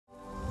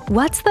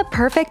What's the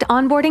perfect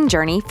onboarding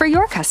journey for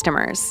your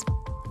customers?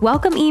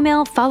 Welcome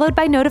email followed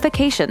by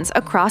notifications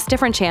across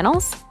different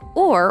channels?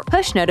 Or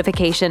push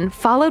notification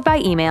followed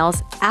by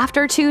emails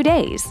after 2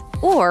 days?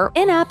 Or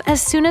in-app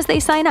as soon as they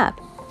sign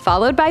up,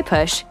 followed by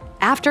push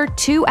after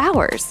 2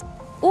 hours?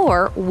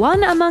 Or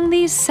one among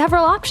these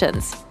several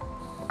options?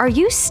 Are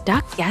you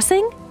stuck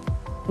guessing?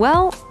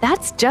 Well,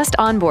 that's just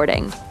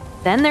onboarding.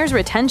 Then there's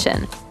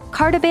retention,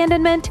 cart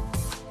abandonment,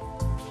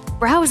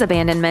 browse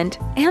abandonment,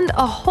 and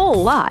a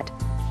whole lot.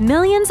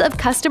 Millions of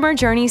customer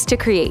journeys to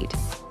create,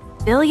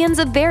 billions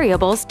of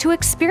variables to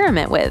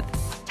experiment with,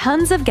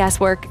 tons of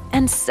guesswork,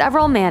 and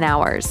several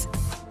man-hours.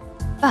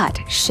 But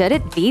should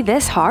it be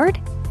this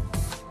hard?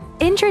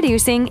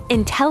 Introducing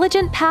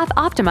Intelligent Path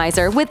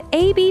Optimizer with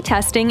A/B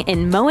testing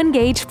in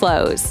MoEngage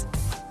flows,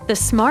 the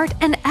smart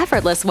and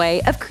effortless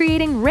way of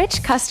creating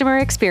rich customer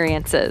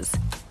experiences.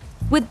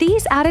 With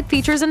these added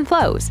features and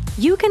flows,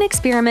 you can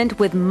experiment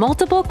with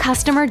multiple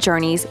customer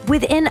journeys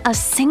within a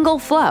single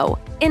flow,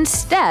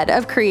 instead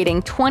of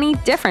creating 20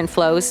 different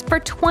flows for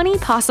 20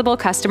 possible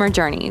customer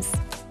journeys.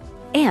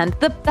 And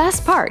the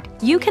best part,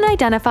 you can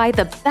identify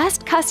the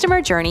best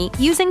customer journey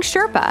using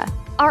Sherpa,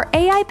 our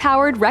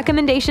AI-powered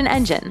recommendation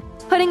engine,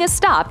 putting a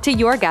stop to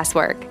your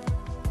guesswork.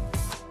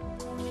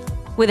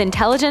 With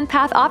Intelligent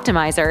Path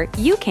Optimizer,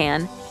 you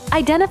can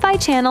identify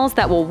channels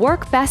that will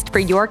work best for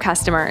your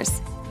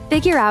customers,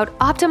 figure out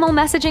optimal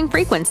messaging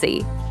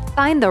frequency,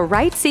 find the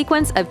right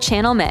sequence of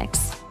channel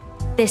mix.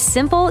 This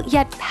simple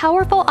yet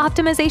powerful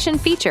optimization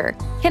feature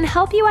can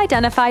help you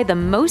identify the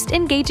most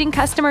engaging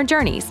customer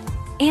journeys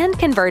and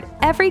convert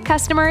every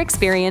customer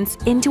experience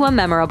into a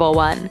memorable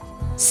one.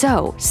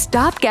 So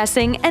stop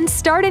guessing and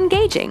start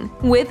engaging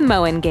with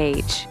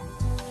MoEngage.